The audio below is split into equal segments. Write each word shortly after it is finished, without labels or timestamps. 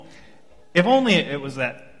If only it was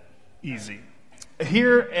that easy.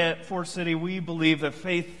 Here at Fort City, we believe that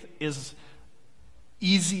faith is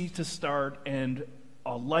easy to start and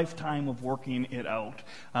a lifetime of working it out.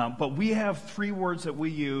 But we have three words that we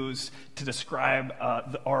use to describe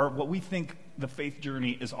what we think the faith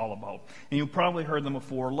journey is all about. And you've probably heard them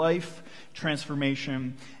before: life,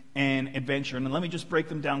 transformation, and adventure. And let me just break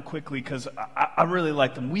them down quickly because I really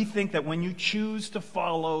like them. We think that when you choose to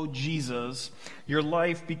follow Jesus, your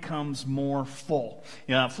life becomes more full.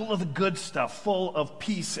 Full of the good stuff, full of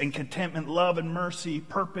peace and contentment, love and mercy,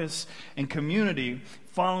 purpose and community.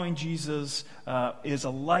 Following Jesus is a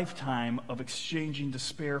lifetime of exchanging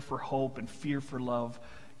despair for hope and fear for love.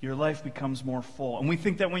 Your life becomes more full. And we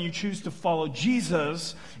think that when you choose to follow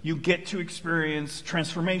Jesus, you get to experience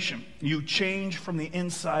transformation. You change from the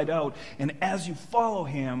inside out. And as you follow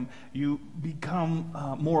him, you become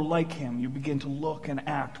more like him. You begin to look and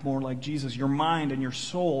act more like Jesus. Your mind and your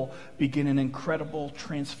soul begin an incredible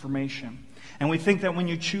transformation. And we think that when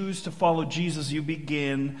you choose to follow Jesus, you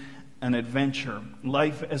begin an adventure.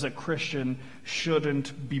 Life as a Christian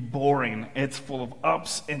shouldn't be boring. It's full of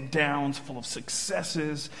ups and downs, full of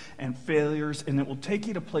successes and failures, and it will take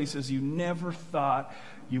you to places you never thought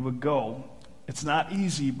you would go. It's not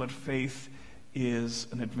easy, but faith is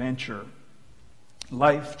an adventure.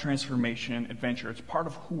 Life, transformation, adventure. It's part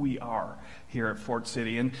of who we are here at Fort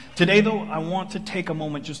City. And today, though, I want to take a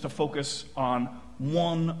moment just to focus on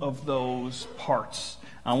one of those parts.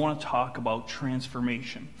 I want to talk about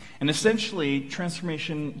transformation. And essentially,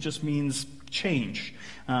 transformation just means change.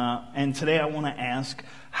 And today I want to ask,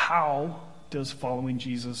 how does following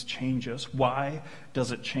Jesus change us? Why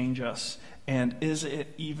does it change us? And is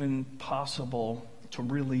it even possible to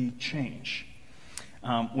really change?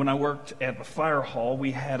 When I worked at the fire hall,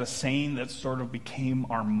 we had a saying that sort of became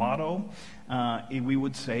our motto. We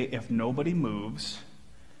would say, if nobody moves,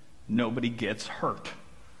 nobody gets hurt.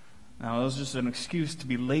 Now, it was just an excuse to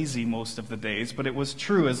be lazy most of the days, but it was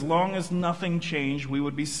true. As long as nothing changed, we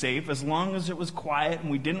would be safe. As long as it was quiet and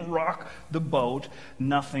we didn't rock the boat,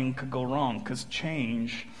 nothing could go wrong, because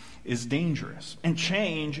change is dangerous. And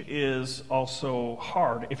change is also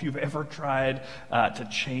hard. If you've ever tried to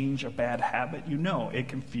change a bad habit, you know it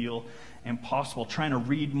can feel impossible. Trying to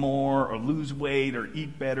read more or lose weight or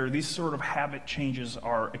eat better, these sort of habit changes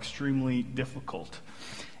are extremely difficult.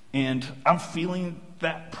 And I'm feeling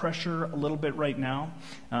that pressure a little bit right now.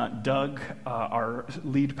 Doug, our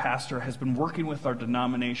lead pastor, has been working with our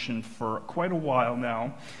denomination for quite a while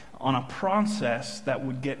now on a process that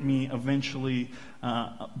would get me eventually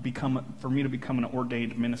for me to become an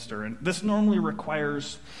ordained minister. And this normally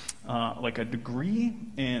requires like a degree,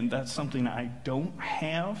 and that's something I don't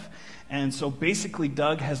have. And so basically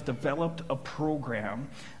Doug has developed a program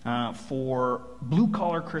for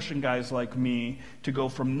blue-collar Christian guys like me to go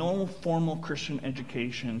from no formal Christian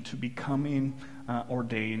education to becoming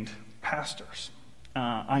ordained pastors.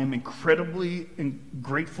 I am incredibly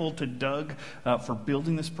grateful to Doug for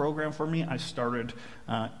building this program for me. I started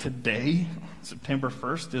today. September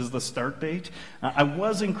 1st is the start date. I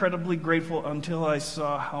was incredibly grateful until I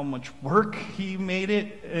saw how much work he made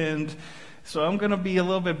it, and so I'm going to be a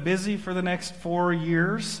little bit busy for the next 4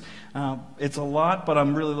 years. It's a lot, but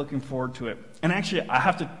I'm really looking forward to it. And actually, I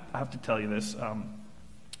have to tell you this.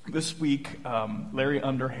 This week, Larry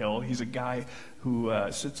Underhill, he's a guy who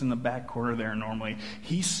sits in the back corner there normally.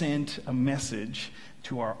 He sent a message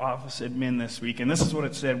to our office admin this week, and this is what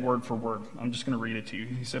it said word for word. I'm just going to read it to you.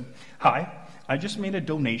 He said, "Hi, I just made a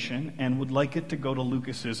donation and would like it to go to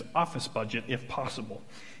Lucas's office budget if possible.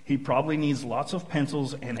 He probably needs lots of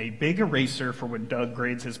pencils and a big eraser for when Doug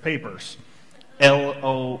grades his papers.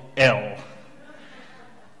 LOL.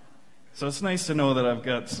 So it's nice to know that I've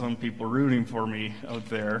got some people rooting for me out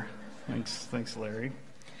there. Thanks, Larry.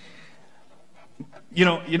 You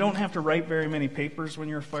know, you don't have to write very many papers when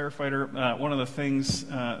you're a firefighter. One of the things,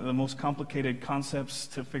 the most complicated concepts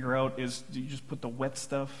to figure out is, do you just put the wet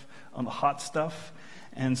stuff on the hot stuff?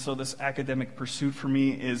 And so this academic pursuit for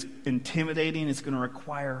me is intimidating. It's going to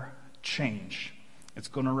require change. It's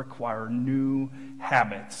going to require new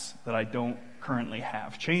habits that I don't currently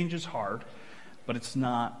have. Change is hard, but it's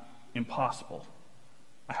not impossible,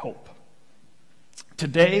 I hope.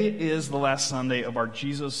 Today is the last Sunday of our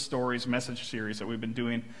Jesus Stories message series that we've been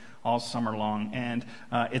doing all summer long. And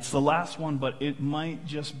it's the last one, but it might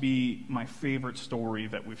just be my favorite story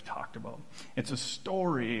that we've talked about. It's a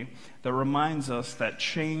story that reminds us that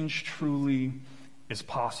change truly is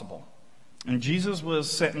possible. And Jesus was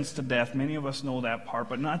sentenced to death. Many of us know that part,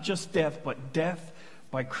 but not just death, but death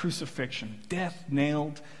by crucifixion. Death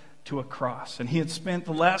nailed to a cross. And he had spent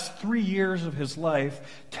the last 3 years of his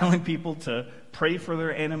life telling people to pray for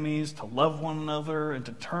their enemies, to love one another, and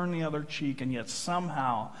to turn the other cheek. And yet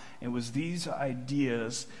somehow it was these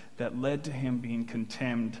ideas that led to him being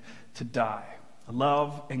condemned to die.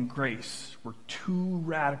 Love and grace were two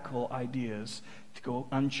radical ideas to go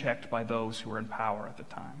unchecked by those who were in power at the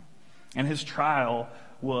time. And his trial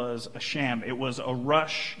was a sham. It was a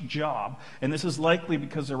rush job. And this is likely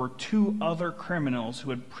because there were two other criminals who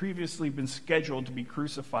had previously been scheduled to be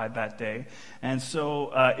crucified that day. And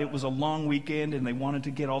so it was a long weekend, and they wanted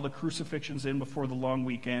to get all the crucifixions in before the long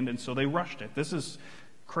weekend, and so they rushed it. This is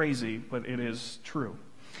crazy, but it is true.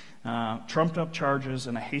 Trumped up charges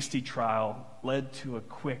and a hasty trial led to a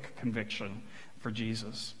quick conviction for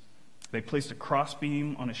Jesus. They placed a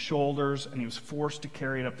crossbeam on his shoulders, and he was forced to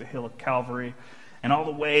carry it up the hill of Calvary. And all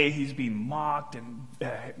the way, he's being mocked,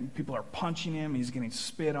 and people are punching him. He's getting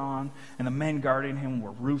spit on, and the men guarding him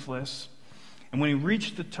were ruthless. And when he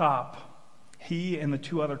reached the top, he and the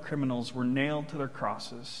two other criminals were nailed to their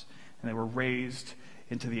crosses, and they were raised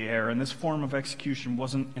into the air. And this form of execution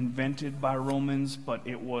wasn't invented by Romans, but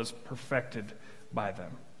it was perfected by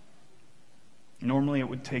them. Normally, it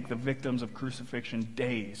would take the victims of crucifixion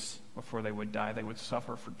days before they would die. They would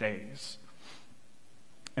suffer for days.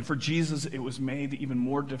 And for Jesus, it was made even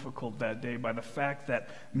more difficult that day by the fact that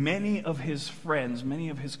many of his friends, many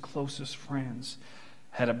of his closest friends,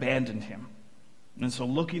 had abandoned him. And so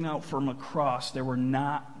looking out from across, there were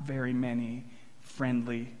not very many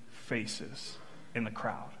friendly faces in the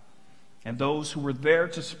crowd. And those who were there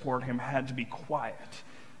to support him had to be quiet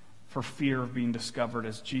for fear of being discovered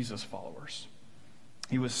as Jesus followers.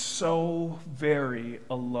 He was so very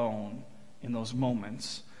alone in those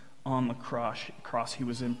moments on the cross. He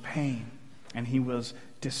was in pain, and he was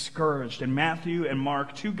discouraged. And Matthew and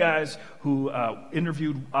Mark, two guys who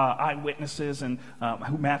interviewed eyewitnesses, and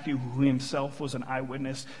Matthew, who himself was an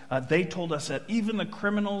eyewitness, they told us that even the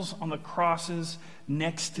criminals on the crosses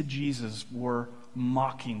next to Jesus were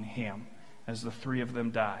mocking him as the three of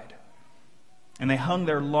them died. And they hung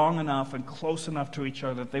there long enough and close enough to each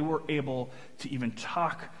other that they were able to even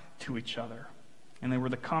talk to each other. And they were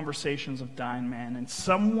the conversations of dying men. And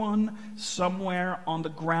someone somewhere on the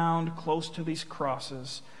ground close to these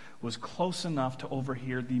crosses was close enough to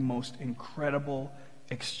overhear the most incredible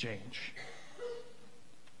exchange.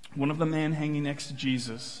 One of the men hanging next to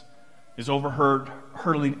Jesus is overheard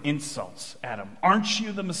hurling insults at him. "Aren't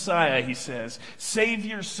you the Messiah?" he says. "Save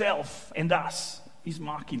yourself and us." He's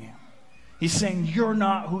mocking him. He's saying, "You're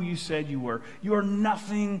not who you said you were. You're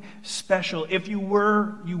nothing special. If you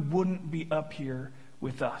were, you wouldn't be up here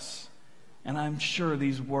with us." And I'm sure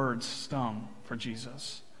these words stung for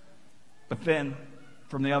Jesus. But then,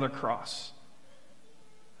 from the other cross,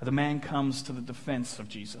 the man comes to the defense of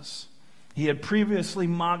Jesus. He had previously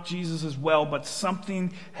mocked Jesus as well, but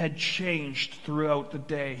something had changed throughout the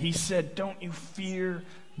day. He said, "Don't you fear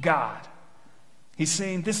God?" He's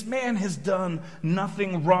saying, this man has done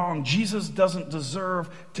nothing wrong. Jesus doesn't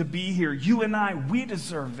deserve to be here. You and I, we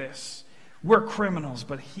deserve this. We're criminals,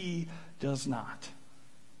 but he does not.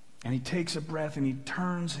 And he takes a breath and he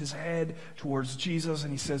turns his head towards Jesus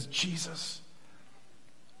and he says, "Jesus,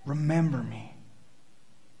 remember me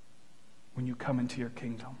when you come into your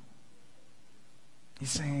kingdom."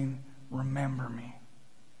 He's saying, remember me.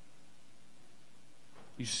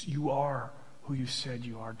 You are who you said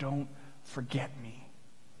you are. Don't forget me.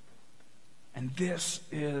 And this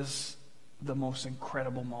is the most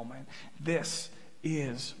incredible moment. This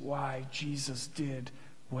is why Jesus did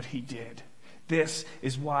what he did. This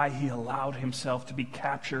is why he allowed himself to be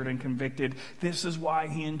captured and convicted. This is why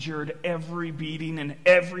he endured every beating and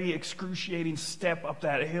every excruciating step up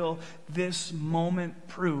that hill. This moment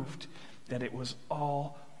proved that it was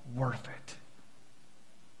all worth it.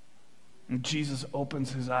 And Jesus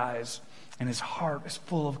opens his eyes, and his heart is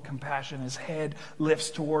full of compassion. His head lifts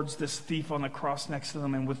towards this thief on the cross next to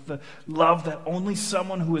them, and with the love that only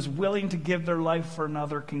someone who is willing to give their life for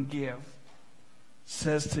another can give,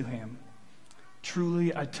 says to him,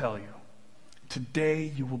 "Truly I tell you, today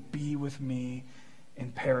you will be with me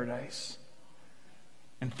in paradise."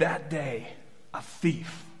 And that day, a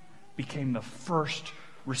thief became the first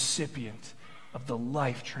recipient of the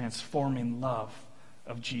life-transforming love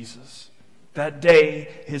of Jesus. That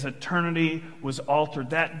day, his eternity was altered.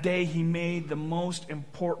 That day, he made the most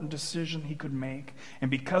important decision he could make.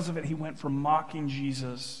 And because of it, he went from mocking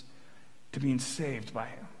Jesus to being saved by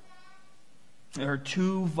him. There are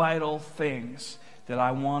two vital things that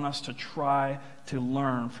I want us to try to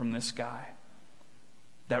learn from this guy.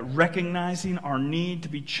 That recognizing our need to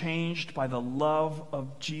be changed by the love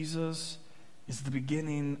of Jesus is the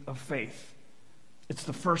beginning of faith. It's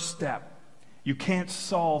the first step. You can't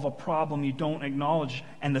solve a problem you don't acknowledge.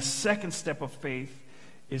 And the second step of faith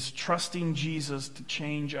is trusting Jesus to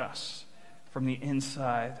change us from the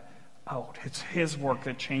inside out. It's His work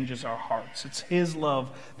that changes our hearts. It's His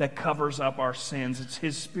love that covers up our sins. It's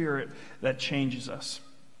His Spirit that changes us.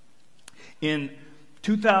 In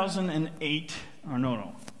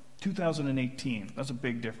 2018, that's a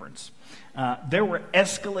big difference. There were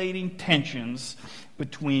escalating tensions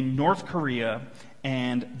between North Korea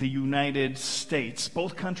and the United States.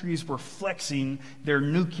 Both countries were flexing their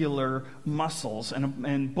nuclear muscles,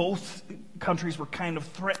 and both countries were kind of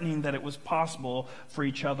threatening that it was possible for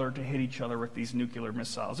each other to hit each other with these nuclear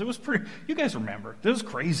missiles. It was pretty, you guys remember, this was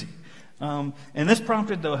crazy. And this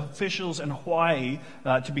prompted the officials in Hawaii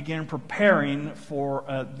to begin preparing for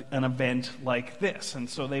an event like this. And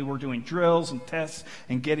so they were doing drills and tests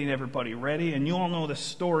and getting everybody ready. And you all know this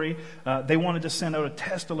story. They wanted to send out a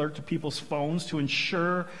test alert to people's phones to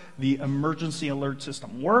ensure the emergency alert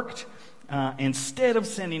system worked. Instead of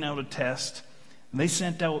sending out a test, they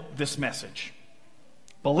sent out this message.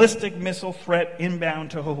 Ballistic missile threat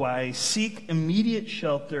inbound to Hawaii. Seek immediate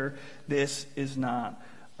shelter. This is not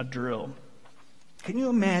a drill. Can you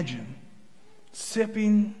imagine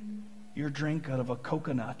sipping your drink out of a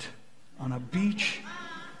coconut on a beach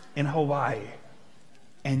in Hawaii,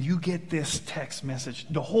 and you get this text message?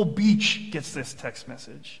 The whole beach gets this text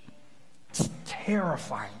message. It's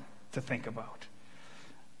terrifying to think about.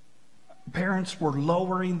 Parents were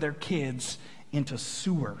lowering their kids into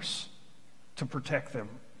sewers to protect them.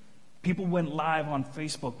 People went live on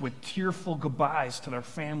Facebook with tearful goodbyes to their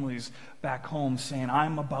families back home saying,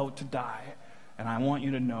 I'm about to die, and I want you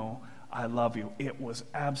to know I love you. It was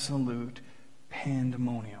absolute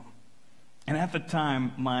pandemonium. And at the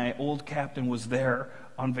time, my old captain was there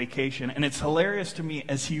on vacation, and it's hilarious to me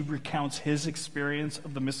as he recounts his experience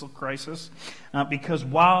of the missile crisis, because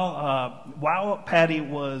while Patty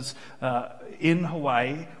was in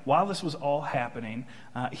Hawaii, while this was all happening,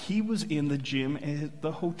 he was in the gym at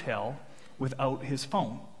the hotel without his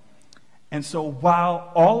phone. And so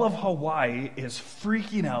while all of Hawaii is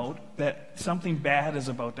freaking out that something bad is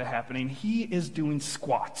about to happen, he is doing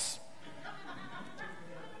squats.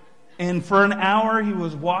 And for an hour, he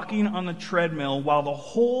was walking on the treadmill while the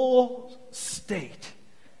whole state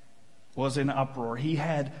was in uproar. He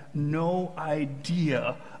had no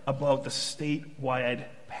idea about the statewide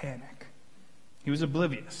panic. He was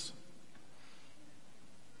oblivious.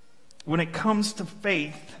 When it comes to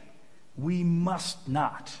faith, we must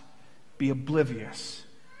not be oblivious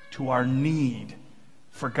to our need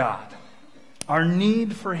for God, our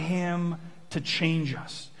need for Him to change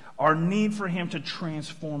us, our need for Him to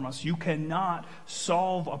transform us. You cannot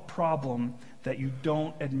solve a problem that you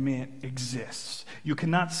don't admit exists. You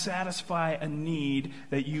cannot satisfy a need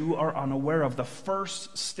that you are unaware of. The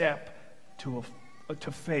first step to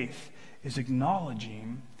faith is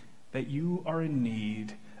acknowledging that you are in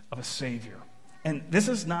need of a Savior. And this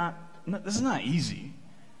is not easy.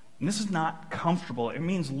 And this is not comfortable. It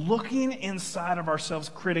means looking inside of ourselves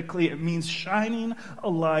critically. It means shining a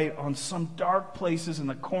light on some dark places in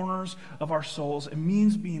the corners of our souls. It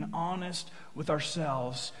means being honest with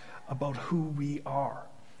ourselves about who we are.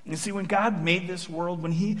 You see, when God made this world,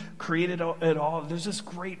 when He created it all, there's this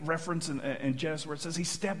great reference in Genesis where it says He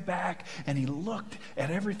stepped back and He looked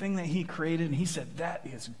at everything that He created and He said, that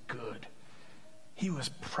is good. He was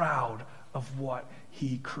proud of what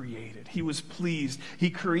He created. He was pleased. He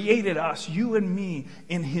created us, you and me,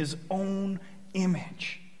 in His own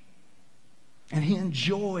image. And He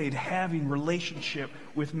enjoyed having relationship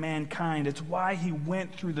with mankind. It's why He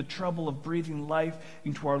went through the trouble of breathing life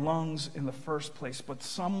into our lungs in the first place. But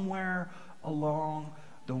somewhere along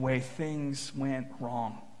the way, things went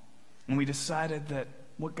wrong. And we decided that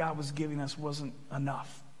what God was giving us wasn't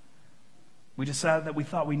enough. We decided that we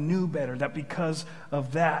thought we knew better, that because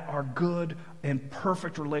of that, our good and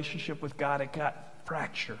perfect relationship with God, it got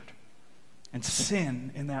fractured. And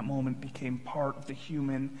sin in that moment became part of the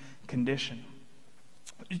human condition.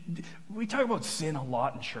 We talk about sin a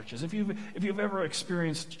lot in churches. If you've ever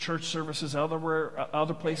experienced church services elsewhere,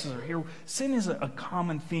 other places or here, sin is a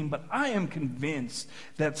common theme, but I am convinced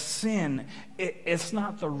that sin, it's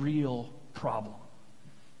not the real problem.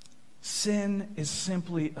 Sin is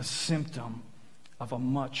simply a symptom of a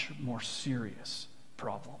much more serious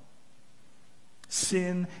problem.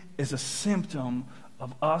 Sin is a symptom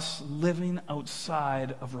of us living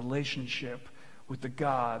outside of relationship with the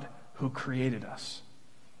God who created us.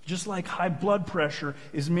 Just like high blood pressure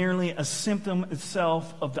is merely a symptom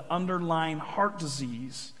itself of the underlying heart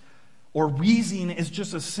disease, or wheezing is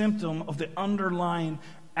just a symptom of the underlying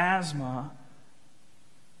asthma,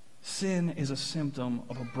 Sin is a symptom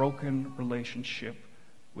of a broken relationship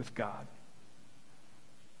with God.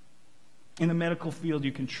 In the medical field,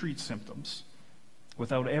 you can treat symptoms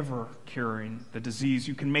without ever curing the disease.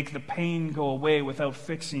 You can make the pain go away without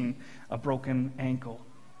fixing a broken ankle.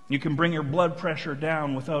 You can bring your blood pressure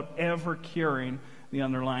down without ever curing the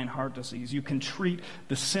underlying heart disease. You can treat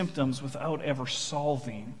the symptoms without ever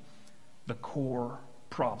solving the core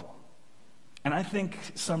problem. And I think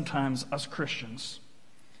sometimes us Christians,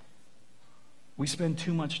 we spend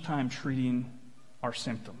too much time treating our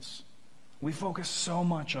symptoms. We focus so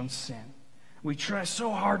much on sin. We try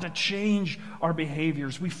so hard to change our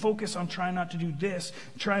behaviors. We focus on trying not to do this,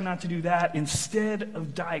 trying not to do that, instead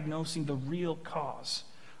of diagnosing the real cause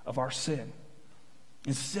of our sin.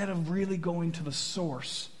 Instead of really going to the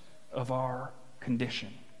source of our condition.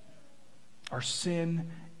 Our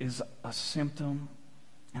sin is a symptom,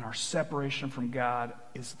 and our separation from God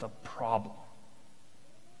is the problem.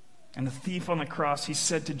 And the thief on the cross, he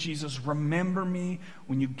said to Jesus, "Remember me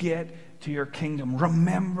when you get to your kingdom.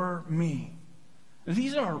 Remember me."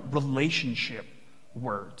 These are relationship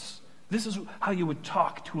words. This is how you would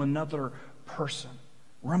talk to another person.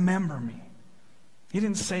 Remember me. He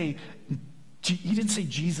didn't say,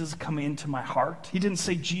 "Jesus, come into my heart." He didn't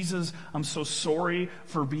say, "Jesus, I'm so sorry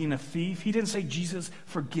for being a thief." He didn't say, "Jesus,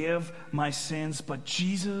 forgive my sins." But,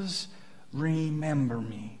 "Jesus, remember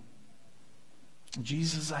me."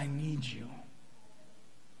 Jesus, I need you.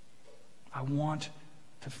 I want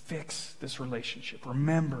to fix this relationship.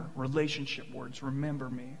 Remember, relationship words, remember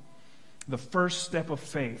me. The first step of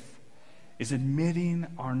faith is admitting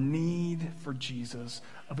our need for Jesus,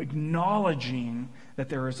 of acknowledging that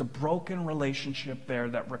there is a broken relationship there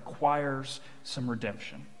that requires some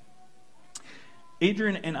redemption.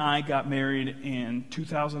 Adrian and I got married in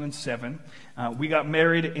 2007. We got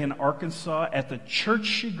married in Arkansas at the church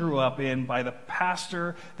she grew up in by the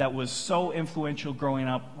pastor that was so influential growing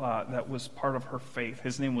up, that was part of her faith.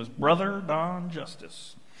 His name was Brother Don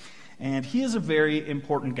Justice. And he is a very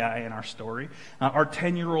important guy in our story. Our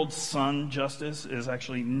 10-year-old son, Justice, is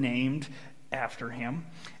actually named after him.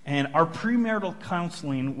 And our premarital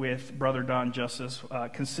counseling with Brother Don Justice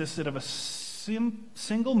consisted of a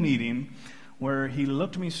single meeting where he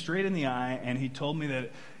looked me straight in the eye and he told me that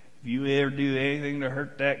if you ever do anything to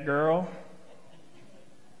hurt that girl,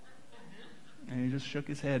 and he just shook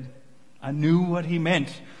his head. I knew what he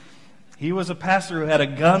meant. He was a pastor who had a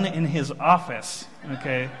gun in his office,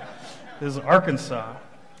 okay? This is Arkansas.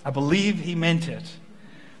 I believe he meant it.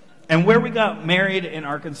 And where we got married in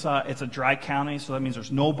Arkansas, it's a dry county, so that means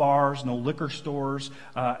there's no bars, no liquor stores.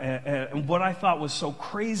 And what I thought was so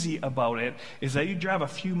crazy about it is that you drive a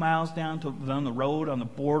few miles down the road on the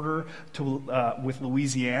border with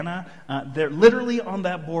Louisiana. There, literally on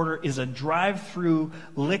that border is a drive-through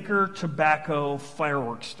liquor, tobacco,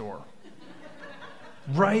 fireworks store.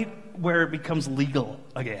 Right where it becomes legal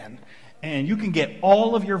again. And you can get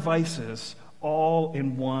all of your vices all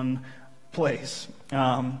in one place.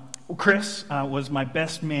 Chris was my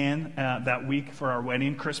best man that week for our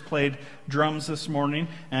wedding. Chris played drums this morning,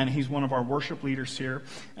 and he's one of our worship leaders here.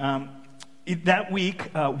 That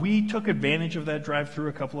week, we took advantage of that drive-through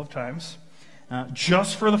a couple of times,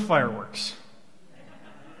 just for the fireworks.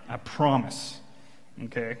 I promise.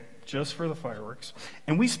 Okay? Just for the fireworks.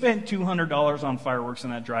 And we spent $200 on fireworks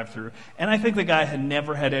in that drive-thru. And I think the guy had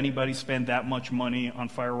never had anybody spend that much money on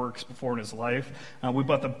fireworks before in his life. We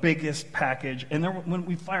bought the biggest package. And when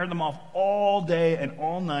we fired them off all day and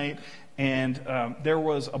all night, and there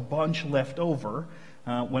was a bunch left over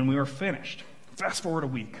when we were finished. Fast forward a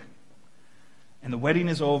week. And the wedding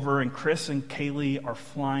is over, and Chris and Kaylee are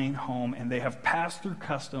flying home, and they have passed through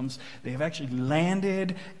customs. They have actually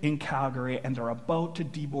landed in Calgary, and they're about to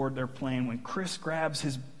deboard their plane when Chris grabs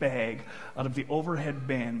his bag out of the overhead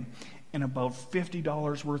bin, and about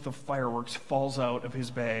 $50 worth of fireworks falls out of his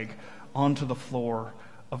bag onto the floor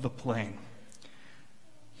of the plane.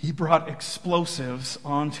 He brought explosives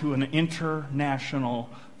onto an international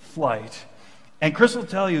flight. And Chris will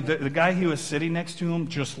tell you that the guy he was sitting next to him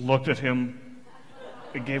just looked at him.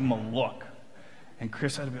 It gave him a look. And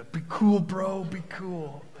Chris had to be like, "Be cool, bro, be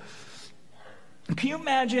cool." Can you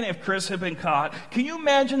imagine if Chris had been caught? Can you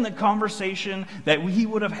imagine the conversation that he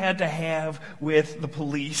would have had to have with the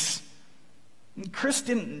police? Chris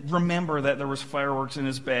didn't remember that there was fireworks in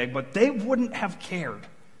his bag, but they wouldn't have cared.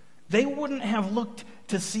 They wouldn't have looked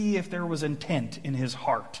to see if there was intent in his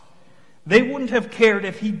heart. They wouldn't have cared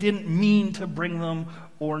if he didn't mean to bring them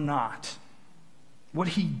or not. What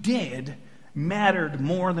he did mattered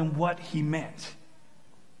more than what he meant.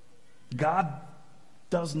 God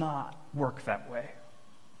does not work that way.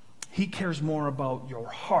 He cares more about your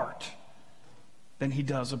heart than he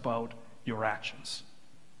does about your actions.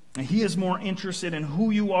 And he is more interested in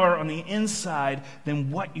who you are on the inside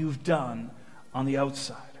than what you've done on the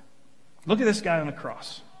outside. Look at this guy on the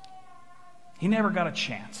cross. He never got a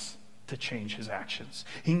chance to change his actions.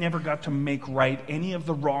 He never got to make right any of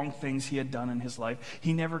the wrong things he had done in his life.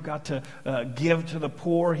 He never got to give to the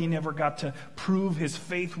poor. He never got to prove his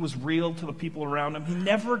faith was real to the people around him. He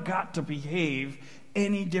never got to behave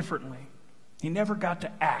any differently. He never got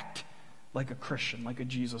to act like a Christian, like a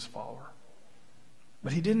Jesus follower.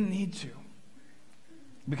 But he didn't need to,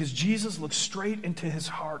 because Jesus looked straight into his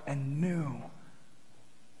heart and knew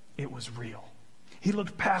it was real. He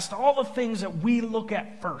looked past all the things that we look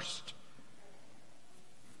at first.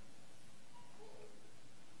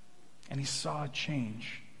 And he saw a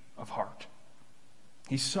change of heart.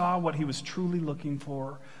 He saw what he was truly looking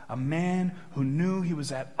for, a man who knew he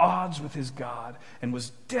was at odds with his God and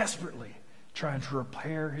was desperately trying to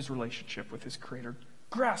repair his relationship with his Creator,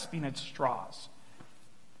 grasping at straws.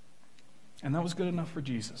 And that was good enough for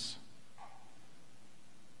Jesus.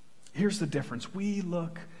 Here's the difference. We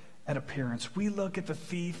look at appearance. We look at the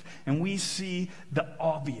thief and we see the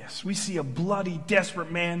obvious. We see a bloody,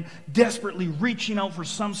 desperate man desperately reaching out for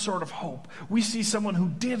some sort of hope. We see someone who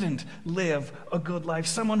didn't live a good life,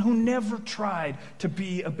 someone who never tried to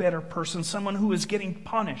be a better person, someone who is getting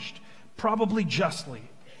punished, probably justly,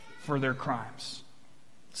 for their crimes.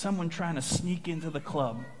 Someone trying to sneak into the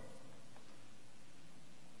club.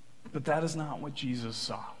 But that is not what Jesus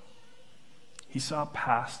saw. He saw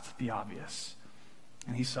past the obvious.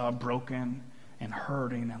 And he saw a broken and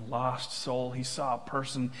hurting and lost soul. He saw a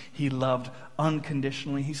person he loved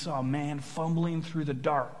unconditionally. He saw a man fumbling through the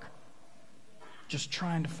dark, just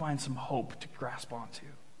trying to find some hope to grasp onto.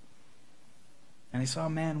 And he saw a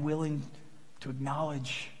man willing to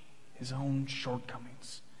acknowledge his own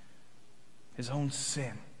shortcomings, his own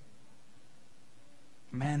sin.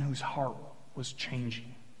 A man whose heart was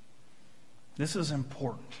changing. This is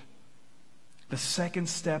important. The second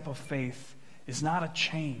step of faith is not a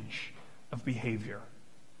change of behavior.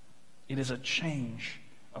 It is a change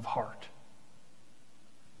of heart.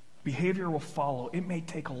 Behavior will follow. It may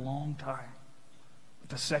take a long time. But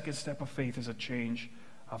the second step of faith is a change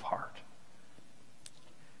of heart.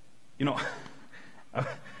 You know, I've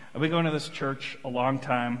been going to this church a long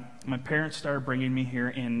time. My parents started bringing me here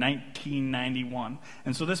in 1991.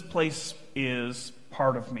 And so this place is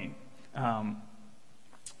part of me.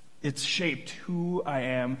 It's shaped who I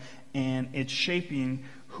am, and it's shaping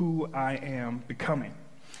who I am becoming.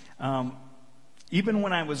 Even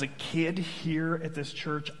when I was a kid here at this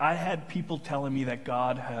church, I had people telling me that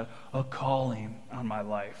God had a calling on my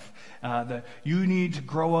life. That you need to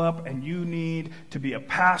grow up and you need to be a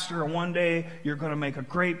pastor, and one day you're going to make a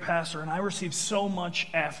great pastor. And I received so much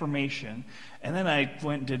affirmation. And then I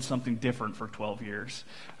went and did something different for 12 years.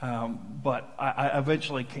 But I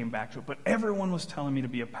eventually came back to it. But everyone was telling me to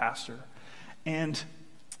be a pastor. And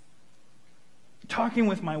talking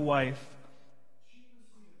with my wife, she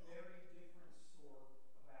received a very different sort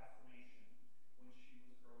of affirmation when she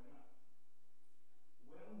was growing up.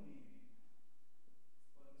 Well-meaning,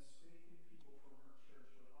 but mistaken people from her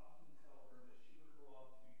church would often tell her that she would grow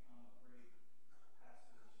up to become a great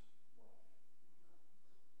pastor's wife.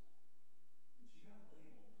 And she got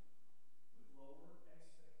labeled with lower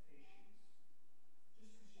expectations just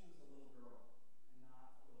because she was a little girl and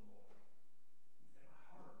not a little boy. And my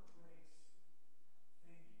heart breaks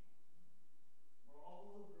thinking. We're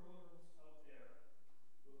all little girls out there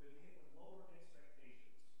who have been hit with lower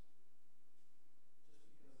expectations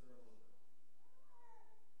just because they're a little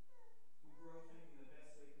girl. Who grew up thinking the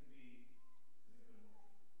best they could be is a good boy.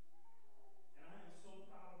 And I am so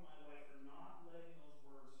proud of my wife for not letting those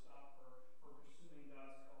words stop her from pursuing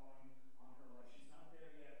God's calling on her life. She's not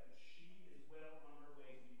there yet, but she is well on her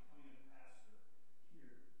way to becoming a pastor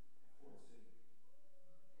here at Fort City.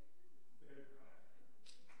 Very proud.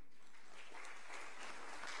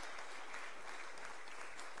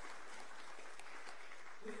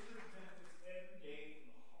 This church benefits every day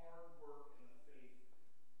from the hard work and the faith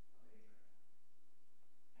of Adrian.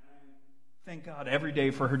 And I thank God every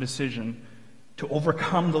day for her decision to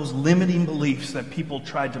overcome those limiting beliefs that people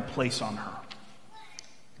tried to place on her.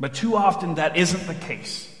 But too often that isn't the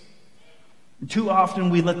case. Too often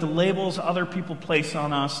we let the labels other people place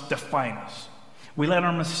on us define us. We let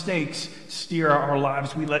our mistakes steer our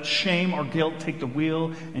lives. We let shame or guilt take the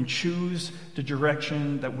wheel and choose the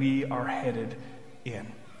direction that we are headed in.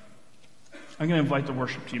 I'm going to invite the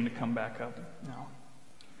worship team to come back up now.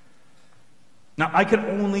 Now, I could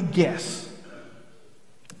only guess,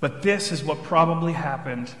 but this is what probably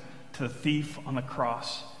happened to the thief on the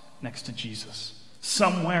cross next to Jesus.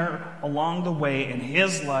 Somewhere along the way in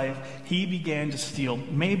his life, he began to steal,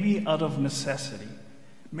 maybe out of necessity,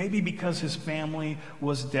 maybe because his family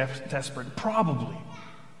was desperate, probably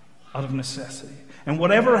out of necessity. And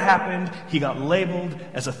whatever happened, he got labeled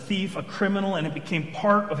as a thief, a criminal, and it became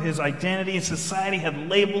part of his identity. And society had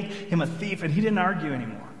labeled him a thief, and he didn't argue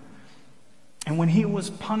anymore. And when he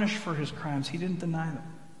was punished for his crimes, he didn't deny them.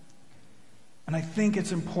 And I think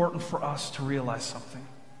it's important for us to realize something.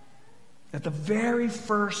 That the very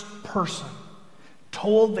first person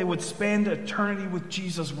told they would spend eternity with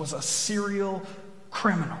Jesus was a serial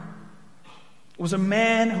criminal. It was a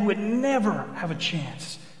man who would never have a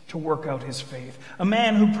chance to work out his faith. A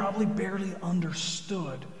man who probably barely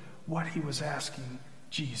understood what he was asking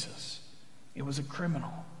Jesus. It was a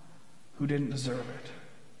criminal who didn't deserve it.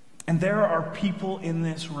 And there are people in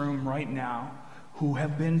this room right now who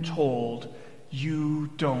have been told, you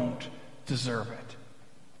don't deserve it.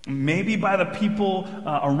 Maybe by the people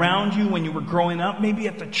around you when you were growing up, maybe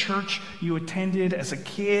at the church you attended as a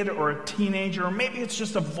kid or a teenager, or maybe it's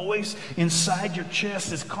just a voice inside your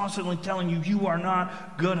chest is constantly telling you you are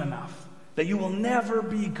not good enough, that you will never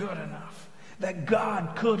be good enough, that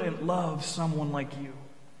God couldn't love someone like you.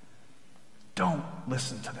 Don't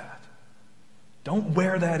listen to that. Don't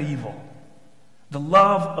wear that evil. The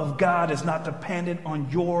love of God is not dependent on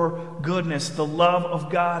your goodness. The love of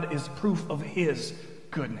God is proof of his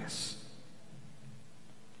goodness.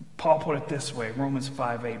 Paul put it this way, Romans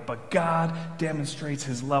 5:8, but God demonstrates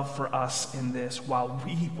his love for us in this: while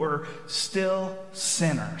we were still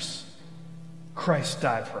sinners, Christ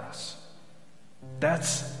died for us.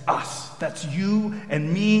 That's us. That's you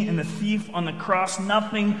and me and the thief on the cross.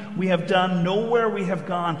 Nothing we have done, nowhere we have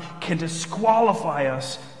gone, can disqualify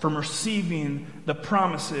us from receiving the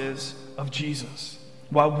promises of Jesus.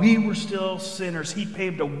 While we were still sinners, he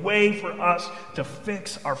paved a way for us to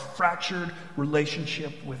fix our fractured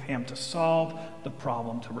relationship with him, to solve the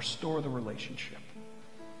problem, to restore the relationship.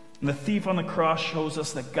 And the thief on the cross shows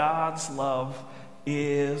us that God's love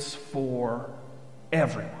is for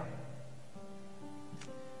everyone.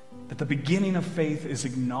 That the beginning of faith is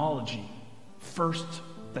acknowledging first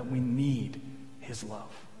that we need his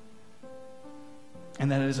love.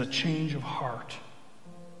 And that it is a change of heart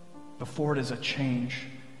before it is a change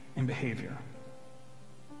in behavior.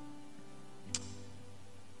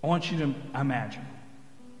 I want you to imagine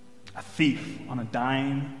a thief on a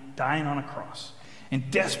dying on a cross. In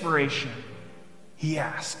desperation, he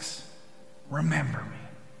asks, remember me.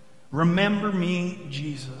 Remember me,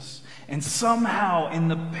 Jesus. And somehow in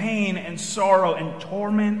the pain and sorrow and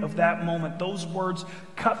torment of that moment, those words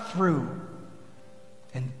cut through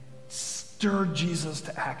and stirred Jesus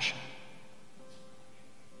to action.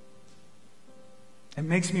 It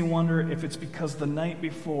makes me wonder if it's because the night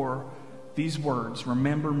before these words,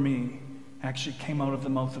 remember me, actually came out of the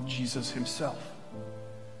mouth of Jesus himself.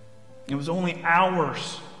 It was only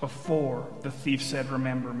hours before the thief said,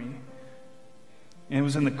 remember me. And it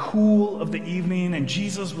was in the cool of the evening, and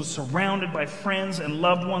Jesus was surrounded by friends and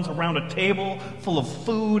loved ones around a table full of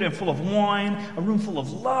food and full of wine, a room full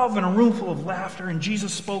of love and a room full of laughter. And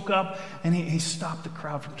Jesus spoke up, and he stopped the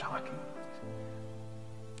crowd from talking.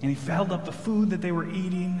 And he held up the food that they were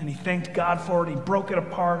eating, and he thanked God for it. He broke it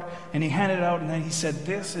apart, and he handed it out, and then he said,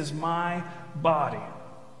 this is my body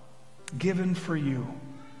given for you.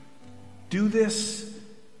 Do this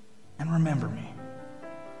and remember me.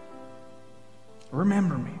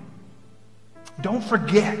 Remember me. Don't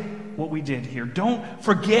forget what we did here. Don't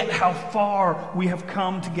forget how far we have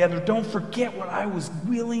come together. Don't forget what I was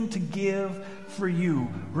willing to give for you.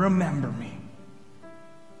 Remember me.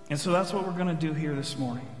 And so that's what we're going to do here this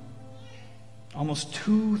morning. Almost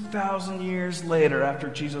 2,000 years later, after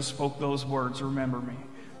Jesus spoke those words, remember me,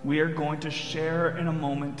 we are going to share in a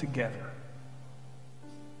moment together.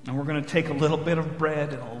 And we're going to take a little bit of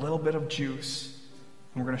bread and a little bit of juice,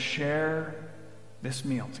 and we're going to share this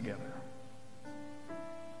meal together.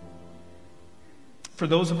 For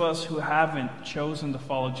those of us who haven't chosen to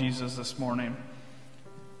follow Jesus this morning,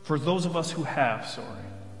 for those of us who have,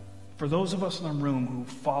 for those of us in the room who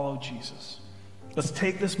follow Jesus, let's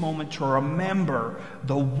take this moment to remember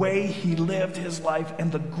the way he lived his life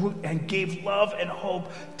and gave love and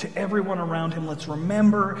hope to everyone around him. Let's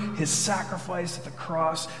remember his sacrifice at the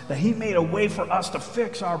cross, that he made a way for us to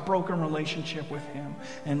fix our broken relationship with him.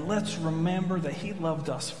 And let's remember that he loved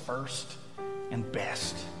us first and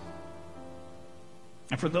best.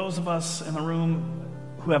 And for those of us in the room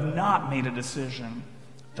who have not made a decision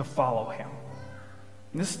to follow him,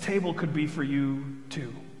 this table could be for you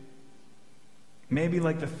too. Maybe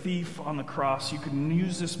like the thief on the cross, you can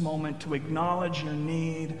use this moment to acknowledge your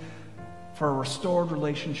need for a restored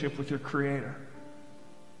relationship with your Creator.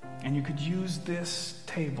 And you could use this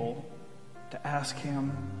table to ask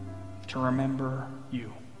him to remember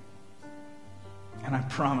you. And I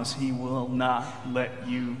promise he will not let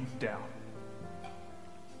you down.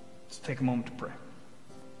 Let's take a moment to pray.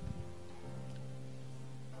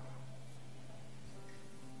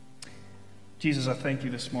 Jesus, I thank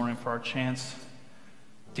you this morning for our chance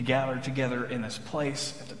to gather together in this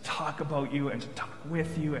place and to talk about you and to talk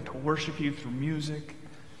with you and to worship you through music.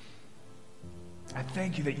 I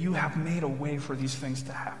thank you that you have made a way for these things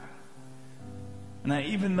to happen. And that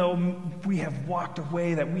even though we have walked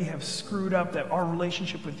away, that we have screwed up, that our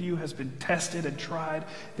relationship with you has been tested and tried,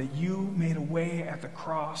 that you made a way at the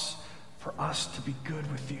cross for us to be good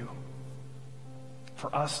with you,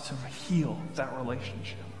 for us to heal that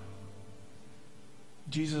relationship.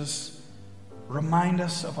 Jesus, remind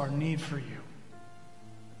us of our need for you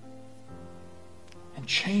and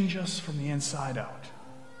change us from the inside out.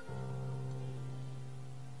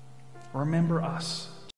 Remember us